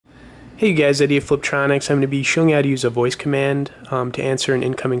Hey guys, Eddie of Fliptronics. I'm going to be showing you how to use a voice command to answer an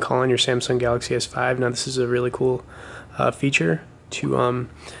incoming call on your Samsung Galaxy S5. Now this is a really cool feature. To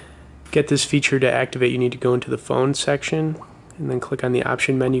get this feature to activate, you need to go into the phone section and then click on the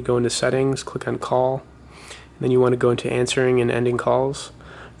option menu, go into settings, click on call, and then you want to go into answering and ending calls.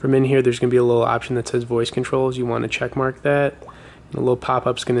 From in here there's going to be a little option that says voice controls. You want to check mark that. And a little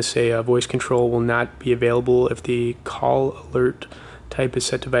pop-up is going to say voice control will not be available if the call alert type is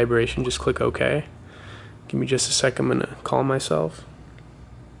set to vibration. Just click OK. Give me just a second, I'm going to call myself.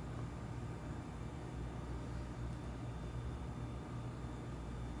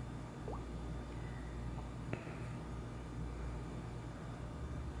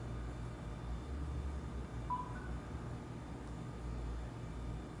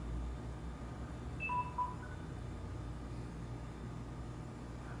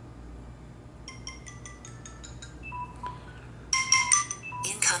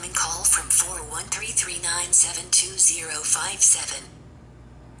 Incoming call from 41339722057.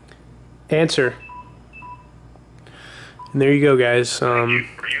 Answer. And there you go, guys.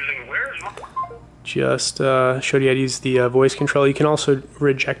 Just showed you how to use the voice control. You can also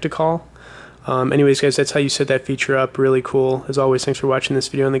reject a call. Anyways, guys, that's how you set that feature up. Really cool. As always, thanks for watching this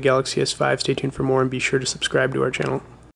video on the Galaxy S5. Stay tuned for more and be sure to subscribe to our channel.